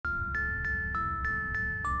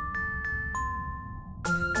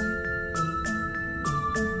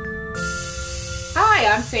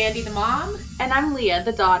I'm Sandy, the mom. And I'm Leah,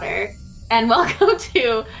 the daughter. And welcome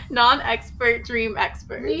to Non-Expert Dream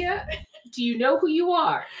Experts. Leah, do you know who you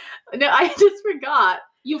are? No, I just forgot.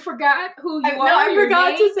 You forgot who you are? No, I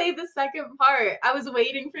forgot name? to say the second part. I was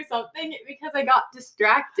waiting for something because I got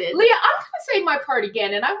distracted. Leah, I'm going to say my part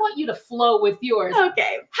again, and I want you to flow with yours.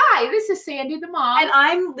 Okay. Hi, this is Sandy, the mom. And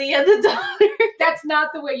I'm Leah, the daughter. That's not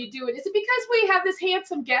the way you do it. Is it because we have this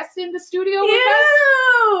handsome guest in the studio with us?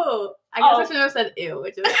 Ew! I guess I should have said ew,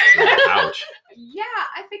 which is... Ouch. Yeah,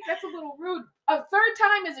 I think that's a little rude. A third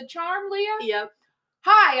time is a charm, Leah? Yep.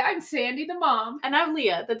 Hi, I'm Sandy, the mom. And I'm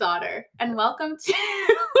Leah, the daughter. And welcome to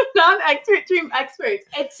Non-Expert Dream Experts.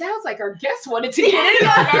 It sounds like our guest wanted to get in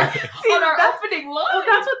on our opening line. Well,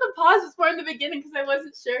 that's what the pause was for in the beginning because I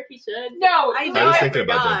wasn't sure if he should. No, I was thinking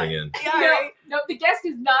about jumping in. Yeah, no, right. no, the guest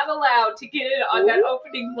is not allowed to get in on that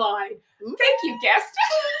opening line. Thank you, guest.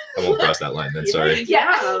 I won't cross that line then, sorry.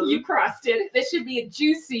 Yeah, you crossed it. This should be a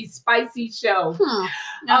juicy, spicy show.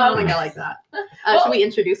 I don't think I like that. Should we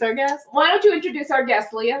introduce our guest? Why don't you introduce our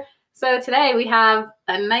guest, Leah? So today we have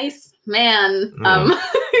a nice man,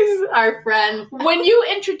 who's our friend. When you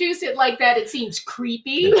introduce it like that, it seems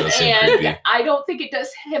creepy, It does seem and creepy. I don't think it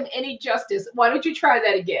does him any justice. Why don't you try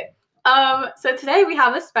that again? So today we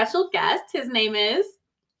have a special guest. His name is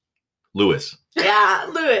Lewis.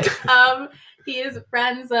 Lewis. He is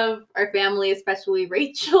friends of our family, especially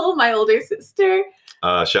Rachel, my older sister.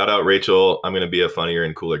 Shout out Rachel. I'm going to be a funnier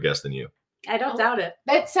and cooler guest than you. I don't doubt it.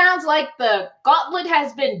 That sounds like the gauntlet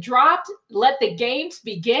has been dropped. Let the games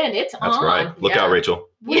begin. It's That's on. right. Look Yeah. out, Rachel.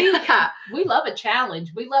 We love a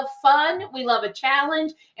challenge. We love fun. We love a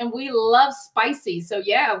challenge. And we love spicy. So,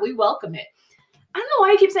 yeah, we welcome it. I don't know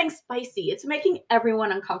why I keep saying spicy. It's making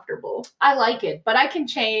everyone uncomfortable. I like it, but I can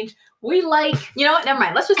change. We like... You know what? Never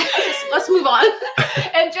mind. Let's move on.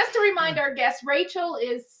 And just to remind our guest, Rachel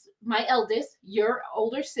is my eldest, your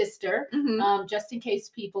older sister, just in case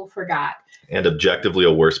people forgot. And objectively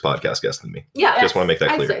a worse podcast guest than me. Yeah. Just want to make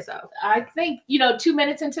that I'd clear. say so. I think, 2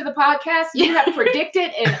 minutes into the podcast, you have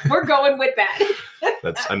predicted, and we're going with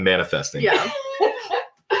that. I'm manifesting. Yeah.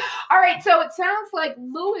 All right, so it sounds like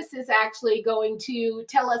Lewis is actually going to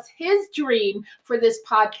tell us his dream for this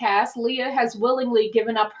podcast. Leah has willingly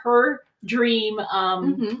given up her dream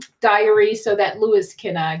diary so that Lewis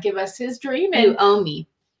can give us his dream. You owe me.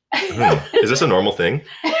 Is this a normal thing?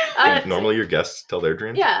 Uh, Normally your guests tell their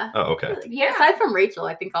dreams? Yeah. Oh, okay. Yeah, Aside from Rachel,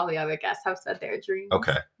 I think all the other guests have said their dreams.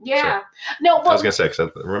 Okay. yeah. No, I was going to say, because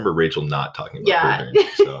I remember Rachel not talking about Yeah. her dreams.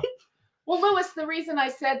 So. well, Lewis, the reason I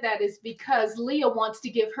said that is because Leah wants to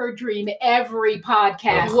give her dream every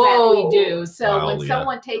podcast that we do. So Wow, when Leah.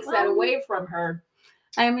 someone takes that away from her,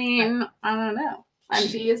 I mean, I don't know.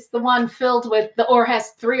 she is the one filled with or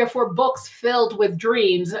has 3 or 4 books filled with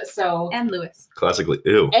dreams. So And Lewis. Classically,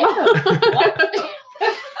 ew.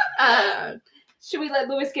 Should we let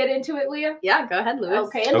Lewis get into it, Leah? Yeah, go ahead, Lewis.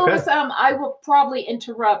 Okay, and Okay. Lewis, I will probably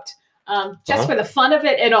interrupt just for the fun of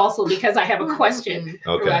it, and also because I have a question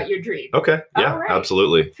Okay. throughout your dream. Okay. Yeah, All right.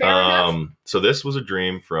 absolutely. Fair enough. So this was a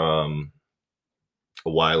dream from a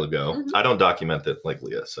while ago. Mhm. I don't document it like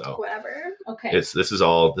Leah, so Whatever. Okay. this is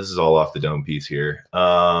all off the dome piece here.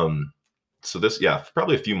 So this,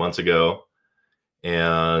 probably a few months ago,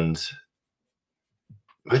 and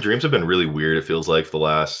my dreams have been really weird. It feels like for the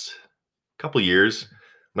last couple years.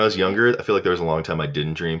 When I was younger, I feel like there was a long time I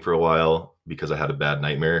didn't dream for a while because I had a bad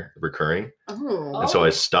nightmare recurring, Oh. and so I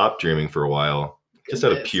stopped dreaming for a while, just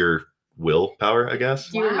out of Goodness. pure willpower, I guess.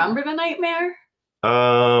 Do you Wow. remember the nightmare?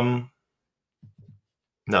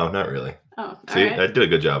 No, not really. Oh, See, all right. I did a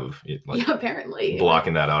good job of like Yeah, apparently.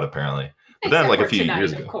 blocking that out, apparently. But then, Except like a for few tonight,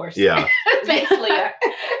 years of ago, course. yeah. Thanks, Leah.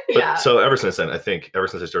 But Yeah. so ever since then, I think ever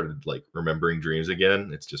since I started like remembering dreams again,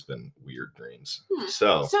 it's just been weird dreams. Hmm.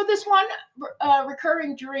 So So this one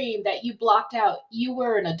recurring dream that you blocked out, you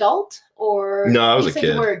were an adult, or No, I was you a said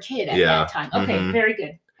kid. You were a kid at Yeah. that time. Okay, Mhm. very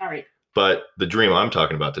good. All right. but the dream I'm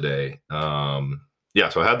talking about today,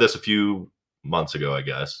 so I had this a few months ago, I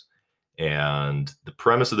guess. And the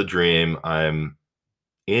premise of the dream, I'm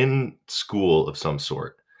in school of some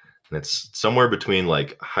sort. And it's somewhere between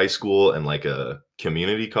like high school and like a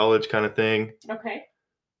community college kind of thing. Okay.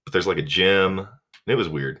 But there's like a gym. And it was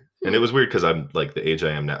weird. And it was weird because I'm like the age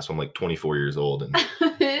I am now. So I'm like 24 years old and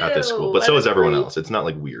at this school. But so is everyone else. It's not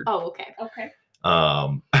like weird. Oh, okay. Okay.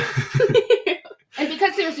 Um, And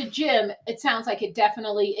because there's a gym, it sounds like it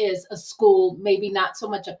definitely is a school, maybe not so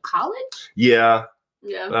much a college. yeah,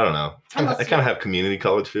 Yeah. I don't know. I Unless kind of have community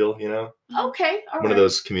college feel, you know? Okay. All One right. of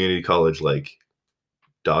those community college like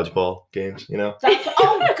dodgeball games, you know?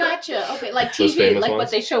 Oh, gotcha. Okay, like Those TV, famous like what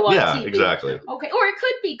ones? they show on Yeah, TV. exactly. Okay, or it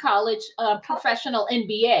could be college, professional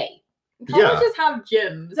NBA. Colleges have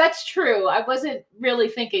gyms. That's true. I wasn't really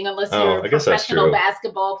thinking unless Oh, you're a I guess that's professional true.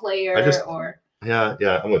 basketball player or... Yeah,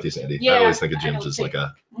 I'm with you, Sandy. Yeah, I always think of I gyms don't as think- like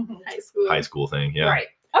a high school thing. Yeah. Right.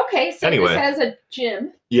 Okay, so Anyway. this has a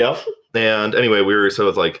gym. Yep. And anyway, so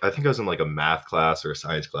it's like, I think I was in like a math class or a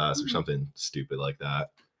science class or something stupid like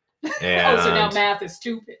that. And So now math is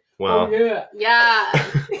stupid. well, yeah. Yeah.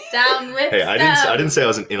 Down with hey, I STEM. didn't say I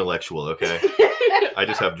was an intellectual, okay? I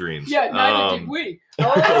just have dreams. Yeah, neither did we.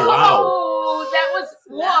 Wow. Oh, that was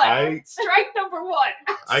one. I Strike number one.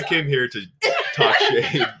 I came here to talk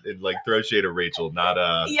shade and like throw shade at Rachel, not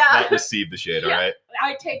receive the shade, all right?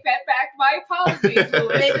 I take that back. My apologies,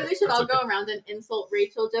 Louis. Maybe we should all go around and insult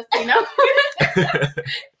Rachel just so you know.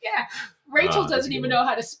 Yeah. Rachel that's doesn't a good even one. know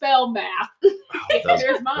how to spell math. That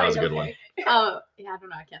There's mine. was a good one. Yeah, I don't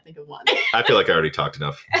know. I can't think of one. I feel like I already talked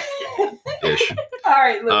enough ish. All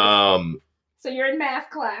right, Louis. So you're in math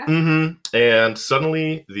class. And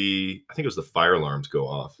suddenly I think it was the fire alarms go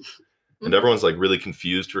off. And everyone's like really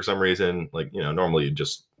confused for some reason. Like, normally you'd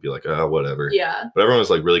just be like, oh, whatever. Yeah. But everyone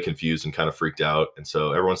was like really confused and kind of freaked out. And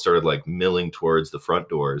so everyone started like milling towards the front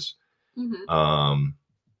doors.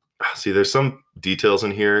 See, there's some details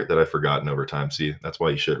in here that I've forgotten over time. See, that's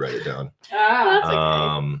why you should write it down. That's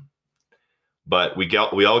okay. But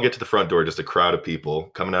we all get to the front door, just a crowd of people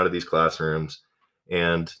coming out of these classrooms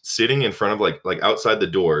and sitting in front of like outside the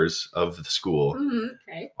doors of the school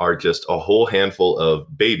are just a whole handful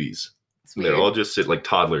of babies. They're all just like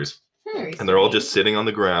toddlers. And they're all just sitting on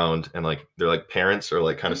the ground and like they're like parents are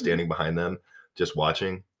like kind of standing behind them just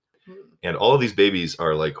watching. And all of these babies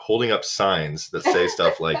are like holding up signs that say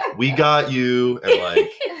stuff like, we got you, and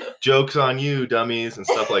like, jokes on you, dummies, and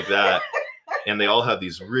stuff like that. And they all have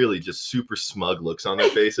these really just super smug looks on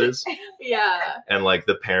their faces. Yeah. And like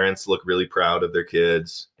the parents look really proud of their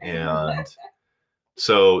kids. And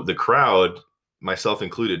so the crowd, myself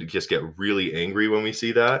included, just get really angry when we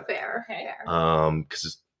see that. Fair.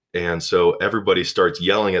 And so everybody starts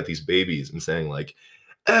yelling at these babies and saying like,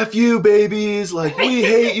 F you babies, like we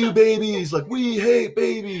hate you babies, like we hate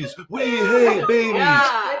babies, we hate babies.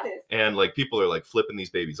 Yeah. And like people are like flipping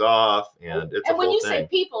these babies off, and it's and a when whole you thing. say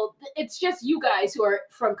people, it's just you guys who are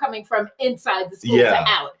coming from inside the school to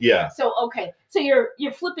out. Yeah. So so you're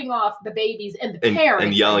flipping off the babies and the parents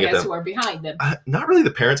and yelling at them who are behind them. Not really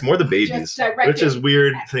the parents, more the babies, Just directed which is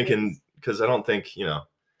weird at thinking kids. because I don't think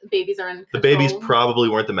Babies are in the control. babies probably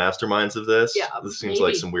weren't the masterminds of this. Yeah, This seems maybe.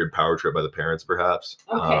 like some weird power trip by the parents, perhaps.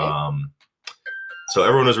 Okay. So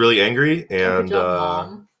everyone was really angry, and Good job,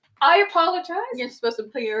 Mom. I apologize. You're supposed to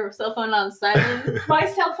put your cell phone on silent. My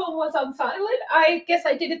cell phone was on silent. I guess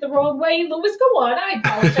I did it the wrong way. Louis, go on. I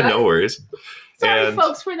apologize. no worries. Sorry, And-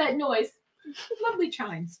 folks, for that noise. Lovely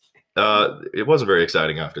chimes. It wasn't very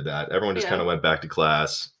exciting after that. Everyone just Yeah. kind of went back to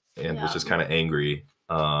class and was Yeah. just kind of angry.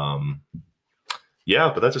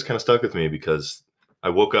 But that just kind of stuck with me because I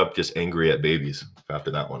woke up just angry at babies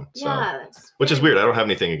after that one. So, That's which is weird. I don't have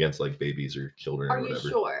anything against like babies or children Are or you whatever.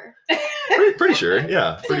 sure? Pretty sure.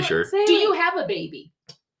 Yeah, pretty sure. Do you have a baby?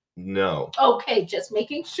 No. Okay, just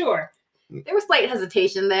making sure. There was slight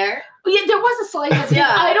hesitation there. Yeah, there was a slight hesitation.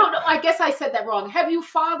 Yeah. I don't know. I guess I said that wrong. Have you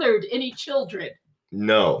fathered any children?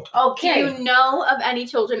 No. Do Okay. you know of any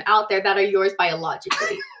children out there that are yours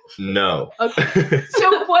biologically? No. Okay.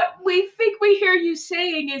 So what we think we hear you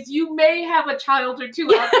saying is you may have a child or two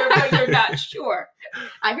out there, but you're not sure.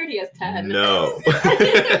 I heard he has 10. No.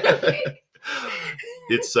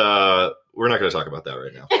 It's we're not going to talk about that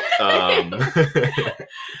right now.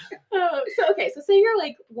 So say you're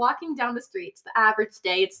like walking down the street. It's the average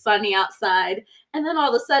day. It's sunny outside, and then all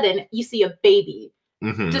of a sudden you see a baby.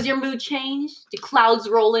 Mhm. Does your mood change? Do clouds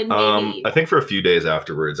roll in? Maybe. I think for a few days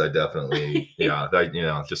afterwards, I definitely,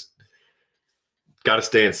 just got to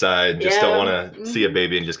stay inside. Just don't want to see a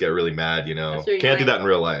baby and just get really mad. That's what Can't do you're that in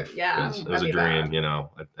real life. Yeah, 'cause it was a that'd be dream.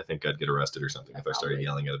 bad. I think I'd get arrested or something if I started Probably.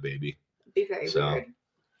 yelling at a baby. It'd be very So- weird.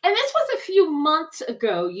 And this was a few months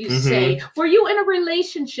ago, you Mhm. say. Were you in a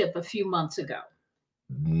relationship a few months ago?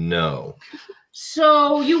 No.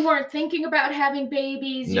 So you weren't thinking about having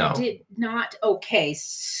babies? No. You did not? Okay.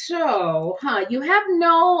 So, you have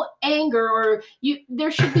no anger or there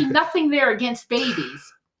should be nothing there against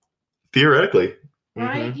babies, Theoretically.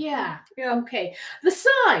 right? Mhm. Yeah. Okay. The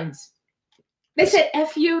signs. They said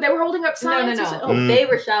F you. They were holding up signs. No. or so- Mm. They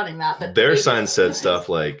were shouting that, but Their the baby- sign said stuff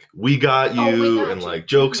like, we got you, Oh, we got and you. like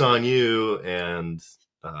jokes on you, and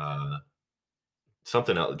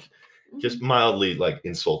something else. Just mildly like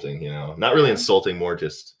insulting, not really Yeah. insulting, more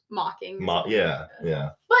just mocking. yeah.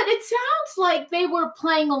 But it sounds like they were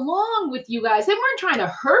playing along with you guys. They weren't trying to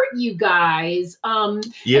hurt you guys. And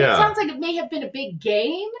it Yeah. sounds like it may have been a big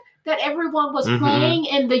game. that everyone was Mhm. playing,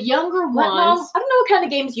 and the younger Well, ones. I don't know what kind of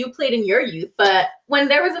games you played in your youth, but when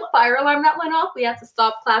there was a fire alarm that went off, we had to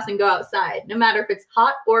stop class and go outside, no matter if it's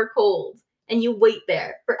hot or cold, and you wait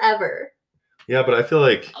there forever. Yeah, but I feel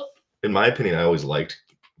like, in my opinion, I always liked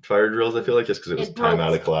fire drills. I feel like just because it was It time broke-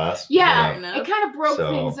 out of class. Yeah, Yeah. it kind of broke So-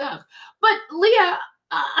 things up. But Leah,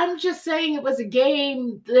 I'm just saying it was a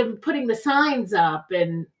game. Them putting the signs up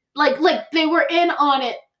and like they were in on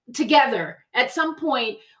it together. At some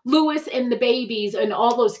point, Lewis and the babies and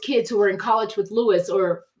all those kids who were in college with Lewis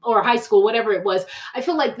or high school, whatever it was, I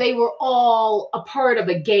feel like they were all a part of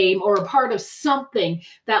a game or a part of something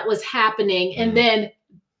that was happening. And then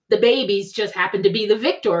the babies just happened to be the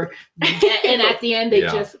victor. And at the end, they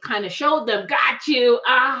Yeah. just kind of showed them, got you,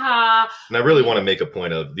 aha. And I really want to make a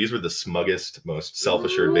point of, these were the smuggest, most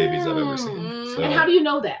self-assured babies I've ever seen. Mm. So, And how do you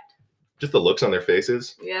know that? just the looks on their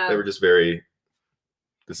faces, Yeah. they were just very,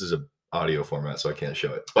 this is a audio format, so I can't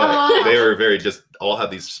show it. But Oh. they were very just all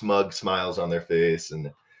have these smug smiles on their face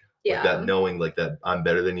and Yeah. like that knowing like that I'm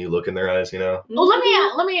better than you look in their eyes, you know? Well, let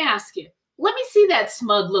me ask you. Let me see that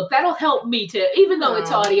smug look. That'll help me to, even though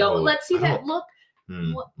it's audio. Oh, Let's see I that don't-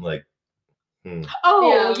 look. Like,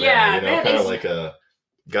 Oh, Yeah. yeah, you know, that kind of is. like a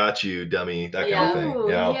got you, dummy, that kind Yeah. of thing. Ooh,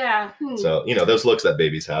 You know? yeah. So, you know, those looks that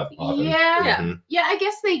babies have often. Yeah. Yeah. Mhm. Yeah, I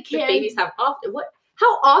guess they The can. babies have often. What?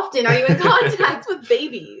 How often are you in contact with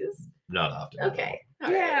babies? Not often. Okay.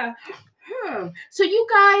 All right. Yeah. So you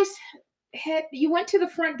guys you went to the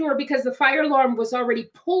front door because the fire alarm was already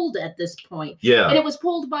pulled at this point. Yeah. And it was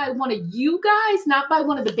pulled by one of you guys, not by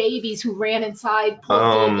one of the babies who ran inside, pulled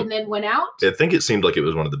it, and then went out. I think it seemed like it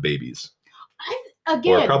was one of the babies.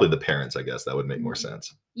 Again, Or probably the parents, I guess. That would make more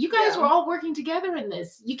sense. you guys Yeah. were all working together in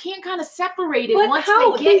this. You can't kind of separate it But once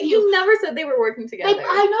how? they get He you. never said they were working together.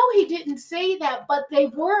 I know he didn't say that, but they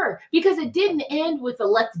were, because it didn't end with a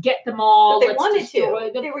 "let's get them all." But they let's wanted destroy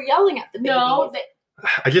to. them. They were yelling at the babies. No,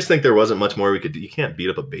 I just think there wasn't much more we could do. You can't beat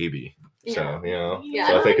up a baby. Yeah. So, you know. Yeah,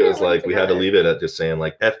 So I think it was they like worked we had to together. leave it at just saying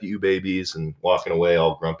like F you babies and walking away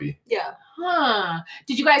all grumpy. Yeah. Huh?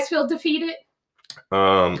 Did you guys feel defeated?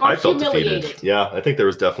 I felt humiliated. defeated. Yeah, I think there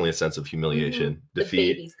was definitely a sense of humiliation, The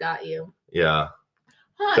defeat. babies got you. Yeah,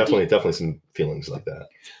 Huh? definitely some feelings like that.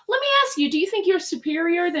 Let me ask you: do you think you're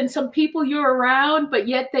superior than some people you're around, but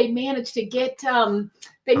yet they managed to get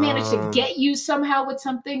you somehow with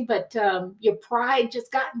something, but your pride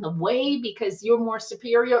just got in the way because you're more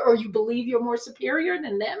superior, or you believe you're more superior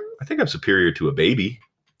than them? I think I'm superior to a baby.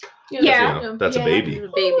 Yeah. You know, that's Yeah. a baby.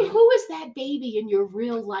 Who is that baby in your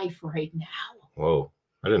real life right now? Whoa,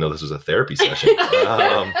 I didn't know this was a therapy session.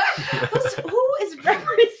 Who is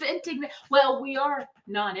representing that? Well, we are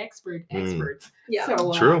non-expert experts. Yeah.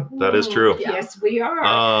 So, True. That is true. Yes, we are.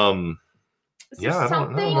 So yeah, I don't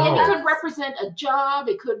something, know. and it could represent a job.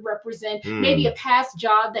 It could represent maybe a past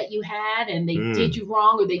job that you had, and they did you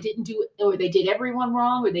wrong, or they didn't do it, or they did everyone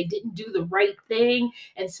wrong, or they didn't do the right thing,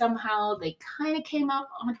 and somehow they kind of came out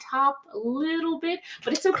on top a little bit.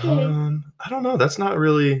 But it's okay. I don't know. That's not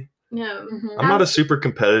really. No. Mhm. I'm not a super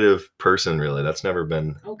competitive person, really. That's never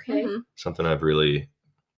been Okay. Mhm. something I've really.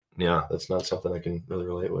 Yeah, that's not something I can really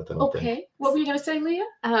relate with. I don't think. Okay. What were you gonna say, Leah?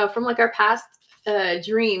 From like our past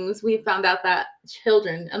dreams, we found out that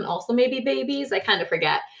children and also maybe babies, I kind of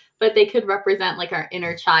forget, but they could represent like our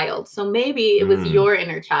inner child. So maybe it was your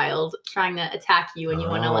inner child trying to attack you, and you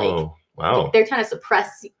want to like. Wow. They're trying to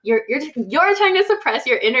suppress you're trying to suppress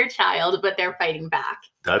your inner child, but they're fighting back.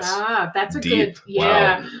 That's that's a deep. good.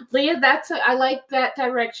 Yeah, Wow. Leah. I like that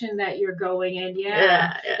direction that you're going in.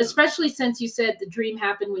 Yeah. Especially since you said the dream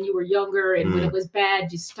happened when you were younger, and when it was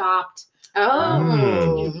bad, you stopped.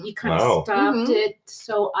 Oh. You kind Wow. of stopped it.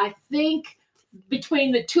 So I think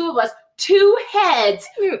between the two of us, two heads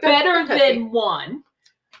better than one.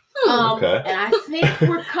 Okay. And I think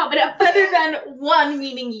we're coming up. Better than one,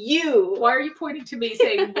 meaning you. Why are you pointing to me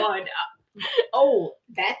saying one? Oh,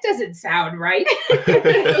 that doesn't sound right.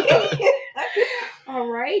 All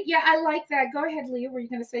right. Yeah, I like that. Go ahead, Leah. Were you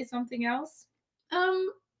going to say something else?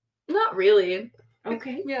 Not really.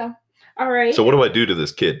 Okay. Yeah. All right. So what do I do to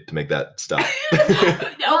this kid to make that stop?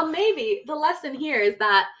 Well, maybe the lesson here is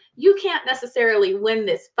that you can't necessarily win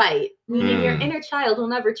this fight, meaning your inner child will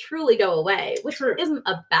never truly go away, which isn't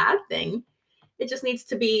a bad thing. It just needs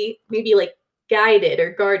to be maybe like guided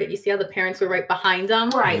or guarded. You see how the parents were right behind them?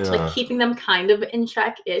 Right. Yeah. Like keeping them kind of in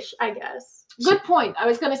check-ish, I guess. Good point. I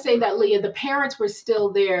was going to say that, Leah. The parents were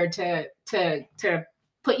still there to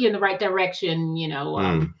put you in the right direction. You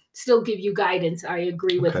know, still give you guidance. I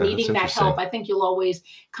agree with Okay, needing that's that help. I think you'll always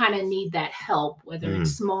kind of need that help, whether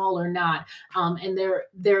it's small or not. And they're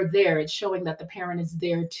there. It's showing that the parent is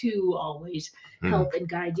there to always help and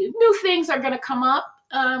guide you. New things are going to come up.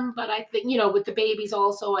 But I think, with the babies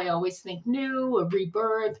also, I always think new, a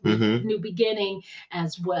rebirth, new beginning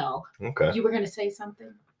as well. Okay. You were going to say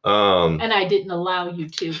something? And I didn't allow you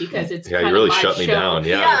to because it's kind you really of my shut me show. down.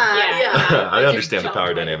 Yeah. I understand the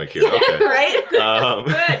power dynamic here. Okay. Right? Good.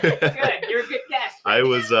 You're a good guest. I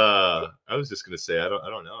was just gonna say I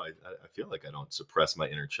don't know. I feel like I don't suppress my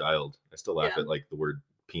inner child. I still laugh at like the word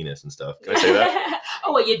penis and stuff. Can I say that?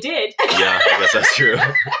 Oh, well, you did. Yeah, I guess that's true.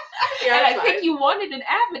 Yeah, and I think you wanted an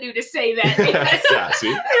avenue to say that. Yeah, see?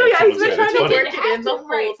 He's been trying to work it in the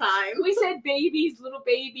whole time. We said babies, little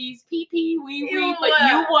babies, pee-pee, wee-wee, but Ew.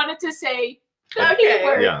 you wanted to say Okay.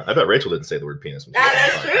 word. Yeah, I bet Rachel didn't say the word penis.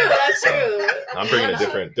 That's true. That's true. I'm bringing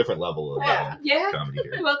a different level of comedy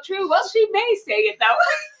here. Well, true. Well, she may say it,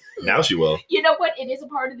 though. Now she will. You know what? It is a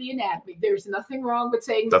part of the anatomy. There's nothing wrong with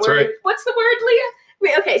saying the That's word. right. What's the word, Leah?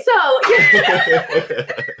 Wait, okay, so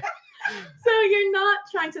so you're not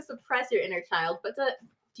trying to suppress your inner child, but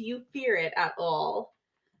do you fear it at all?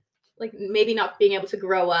 Like maybe not being able to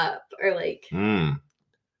grow up, or like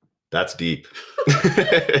that's deep.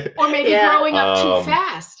 Or maybe growing up too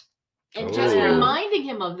fast and just Ooh. reminding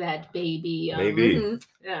him of that baby. Maybe.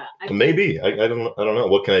 Yeah. Maybe. I don't know.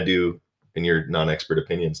 What can I do in your non-expert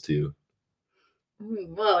opinions to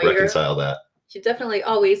reconcile that? You should definitely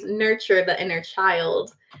always nurture the inner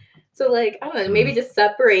child. So like, I don't know, maybe just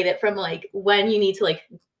separate it from like when you need to like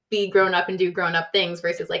be grown up and do grown up things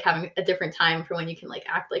versus like having a different time for when you can like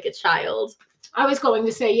act like a child. I was going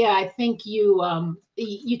to say, I think you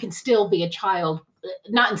can still be a child,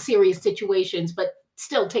 not in serious situations, but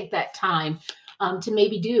still take that time to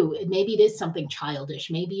maybe it is something childish.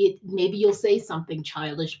 Maybe you'll say something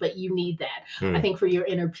childish, but you need that. I think for your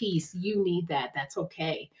inner peace, you need that. That's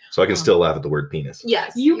okay. So I can still laugh at the word penis.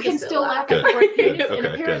 Yes, you can still laugh at the word penis, Okay, and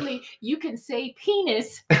apparently you can say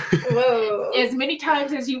penis Whoa. as many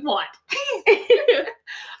times as you want.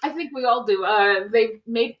 I think we all do. They've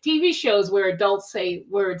made TV shows where adults say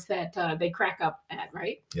words that they crack up at,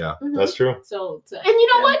 right? Yeah, that's true. So and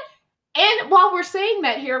you know what? And while we're saying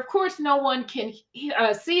that here, of course, no one can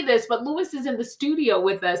see this, but Lewis is in the studio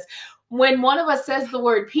with us. When one of us says the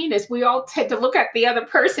word penis, we all tend to look at the other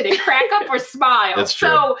person and crack up or smile. That's true.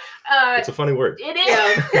 So it's a funny word. It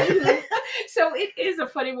is. So it is a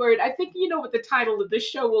funny word. I think you know what the title of this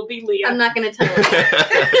show will be, Leah. I'm not going to tell you.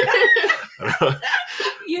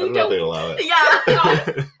 I'm not going to allow it. Yeah.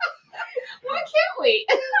 Why can't we?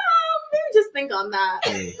 Maybe just think on that.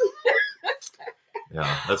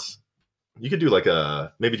 Yeah, you could do like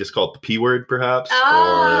maybe just call it the P word, perhaps,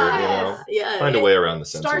 yes. Find a way around the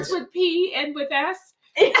senses. Starts with P and with S.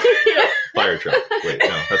 Fire truck. Wait,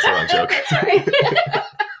 no, that's the wrong joke. That's right.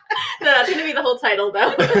 No, that's going to be the whole title,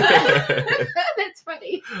 though. That's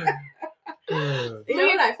funny. You know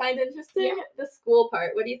what I find interesting? Yeah. The school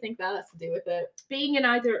part. What do you think that has to do with it? Being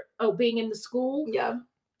in the school? Yeah.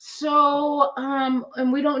 So,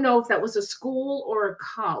 and we don't know if that was a school or a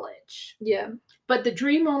college. Yeah. But the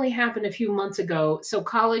dream only happened a few months ago. So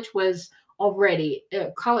college had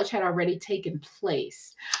already taken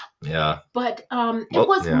place. Yeah. But it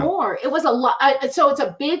was more. It was a lot. So it's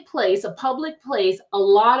a big place, a public place, a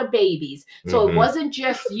lot of babies. So it wasn't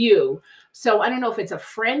just you. So I don't know if it's a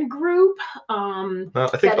friend group. Well,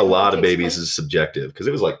 I think a lot of babies is subjective because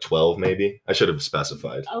it was like 12, maybe. I should have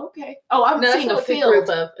specified. Okay. Oh, I'm seeing a field.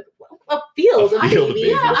 A field of babies.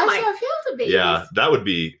 Yeah, I saw a field of babies. Yeah, that would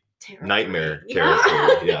be nightmare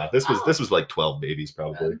territory. Yeah, this was like 12 babies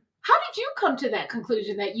probably. How did you come to that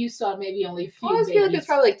conclusion that you saw maybe only a few babies? I feel like it's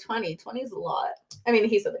probably like 20. 20 is a lot. I mean,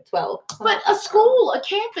 he said like 12. But a school, a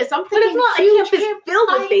campus. I'm thinking, but it's not a campus filled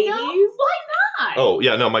with babies. Why not? Oh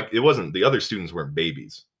yeah, no, it wasn't. The other students weren't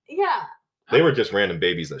babies. Yeah, they were just random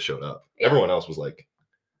babies that showed up. Yeah. Everyone else was like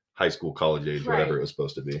high school, college age, whatever it was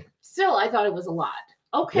supposed to be. Still, I thought it was a lot.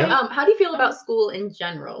 Okay. Yeah. How do you feel about school in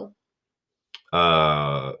general?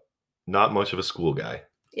 Not much of a school guy.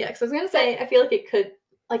 Yeah, because I was gonna say I feel like it could.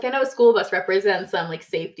 Like, I know a school bus represents some like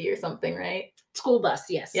safety or something, right? School bus,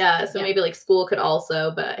 yes. Yeah, so maybe like school could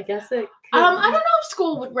also, but I guess it could. I don't know if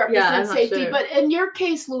school would represent safety, but in your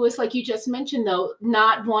case, Lewis, like you just mentioned, though,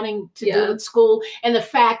 not wanting to do with school and the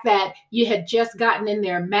fact that you had just gotten in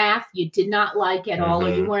there math you did not like at all, or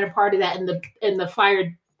you weren't a part of that, and the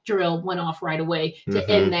fire drill went off right away to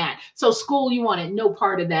end that. So school, you wanted no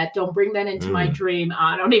part of that. Don't bring that into my dream.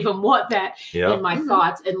 I don't even want that in my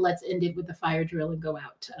thoughts. And let's end it with the fire drill and go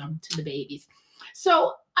out to the babies.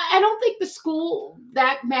 So I don't think the school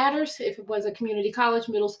that matters. If it was a community college,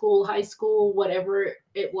 middle school, high school, whatever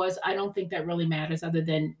it was, I don't think that really matters other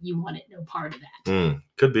than you wanted no part of that.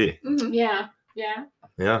 Could be. Mm-hmm. Yeah.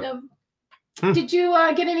 Did you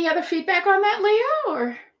get any other feedback on that, Leah?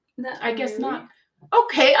 Or no, I guess not.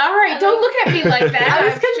 Okay, all right. Don't look at me like that. I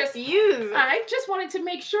was confused. I just wanted to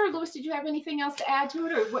make sure. Lewis, did you have anything else to add to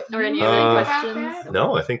it, or any other questions?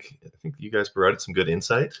 No, I think you guys provided some good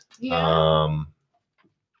insight. Yeah.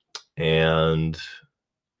 And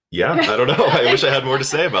yeah, I don't know. I wish I had more to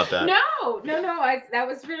say about that. No. That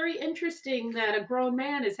was very interesting that a grown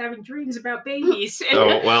man is having dreams about babies.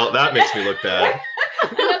 Oh, well, that makes me look bad.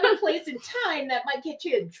 Another place and time that might get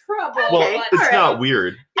you in trouble. Well, it's not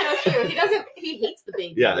weird. No, true. He hates the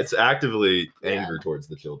baby. Yeah, it's actively anger towards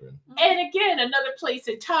the children. And again, another place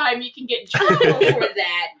and time you can get in trouble for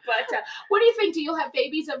that. But what do you think? Do you have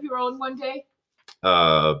babies of your own one day?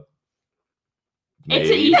 Maybe.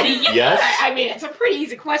 It's an easy yes. I mean, it's a pretty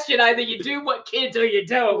easy question. Either you do want kids or you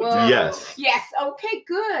don't. Whoa. Yes. Yes. Okay,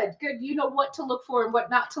 good. You know what to look for and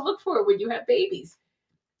what not to look for when you have babies.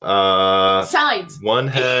 Signs. 1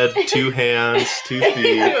 head, 2 hands, 2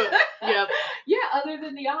 feet. Yep. Yeah, other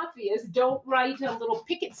than the obvious, don't write little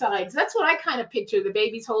picket signs. That's what I kind of picture. The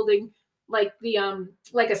baby's holding like the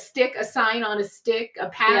like a stick, a sign on a stick, a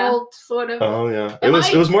paddle sort of. Oh yeah. It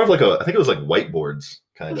was more of like I think it was like whiteboards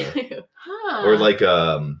kind of. Huh. Or like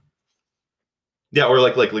or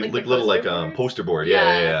like little like poster board.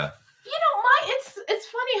 Yeah. You know, it's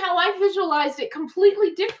funny how I visualized it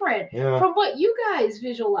completely different from what you guys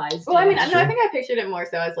visualized. Well, I mean, no, I think I pictured it more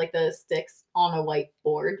so as like the sticks on a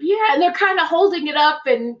whiteboard. Yeah, and they're kind of holding it up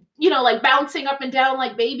and like bouncing up and down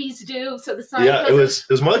like babies do. So the sign. Yeah, it was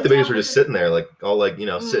more like the babies were just sitting there, like all like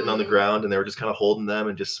sitting on the ground, and they were just kind of holding them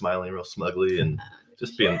and just smiling real smugly and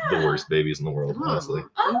just being the worst babies in the world, honestly. Okay,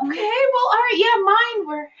 well, all right. Yeah, mine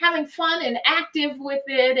were having fun and active with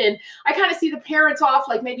it. And I kind of see the parents off,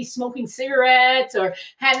 like maybe smoking cigarettes or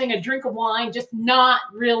having a drink of wine, just not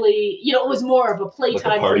really, it was more of a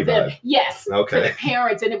playtime party for them. vibe. Yes, okay. for the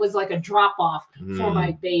parents. And it was like a drop-off for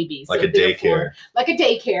my babies. Like a daycare. Like a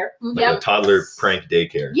daycare. Like a toddler prank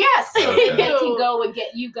daycare. Yes. Okay. They can go and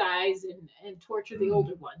get you guys and torture the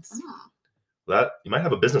older ones. That you might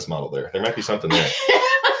have a business model there. There might be something there.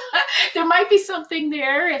 There might be something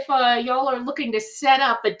there if y'all are looking to set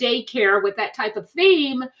up a daycare with that type of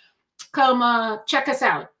theme. Come check us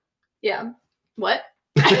out. Yeah. What?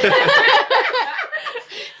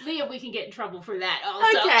 Leah, we can get in trouble for that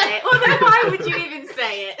also. Okay. Well, then why would you even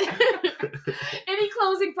say it? Any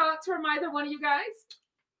closing thoughts from either one of you guys?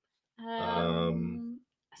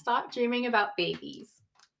 Stop dreaming about babies.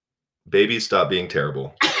 Babies, stop being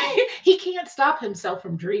terrible. He can't stop himself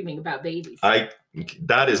from dreaming about babies.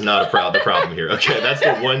 That is not the problem here. Okay, that's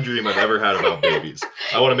the one dream I've ever had about babies.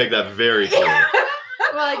 I want to make that very clear.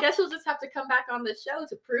 Well, I guess you'll just have to come back on the show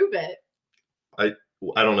to prove it. I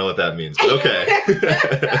don't know what that means, but okay.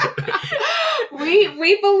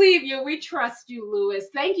 We believe you. We trust you, Lewis.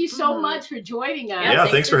 Thank you so much for joining us. Yeah,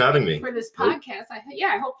 thanks for having me for this podcast.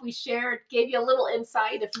 I hope we gave you a little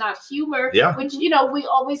insight, if not humor. Yeah. Which we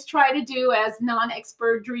always try to do as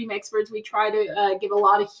non-expert dream experts. We try to give a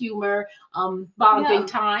lot of humor, bonding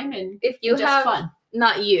time, and if you just have fun.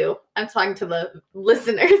 Not you. I'm talking to the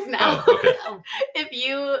listeners now. Oh, okay. If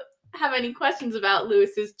you have any questions about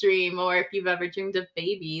Lewis's dream, or if you've ever dreamed of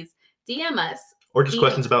babies, DM us. Or just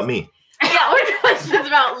questions about me. Yeah, or questions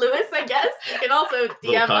about Lewis, I guess. You can also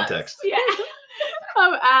DM context. us.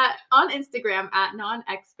 Yeah. On Instagram at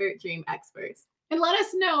non-expert-dream-experts. And let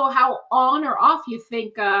us know how on or off you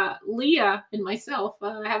think Leah and myself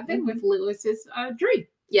have been with Lewis's dream.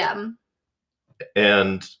 Yeah.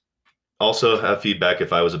 And also have feedback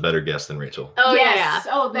if I was a better guest than Rachel. Oh, yes.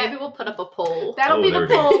 Yeah. Oh, maybe we'll put up a poll. That'll be the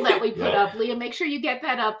poll that we put up, Leah. Make sure you get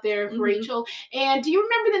that up there for Rachel. And do you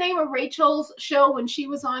remember the name of Rachel's show when she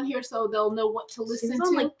was on here, so they'll know what to listen to?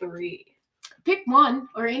 Like 3. Pick one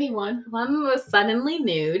or anyone. One was Suddenly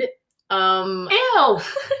Nude. Ew.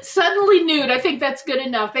 Suddenly Nude. I think that's good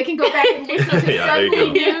enough. They can go back and listen to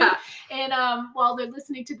Suddenly Nude. Yeah. And while they're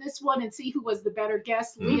listening to this one and see who was the better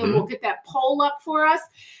guest, Leah will get that poll up for us.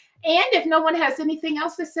 And if no one has anything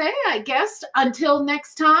else to say, I guess until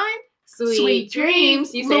next time, sweet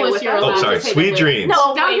dreams. You say Lewis, sorry, sweet dreams.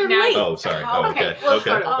 No, now you're late. Oh, sorry. Okay.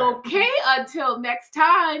 Okay. Until next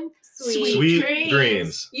time, sweet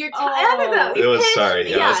dreams. You're tired. It was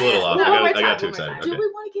sorry. Yeah, I was a little off. I got too excited. Do we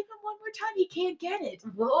want to give him one more time? He can't get it.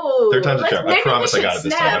 Whoa. Third time's a charm. I promise I got it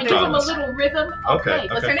this time. I promise. Give him a little rhythm. Okay.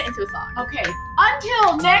 Let's turn it into a song. Okay.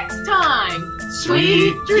 Until next time,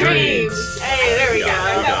 sweet dreams. Hey, there we go.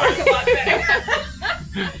 That works a lot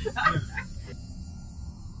better.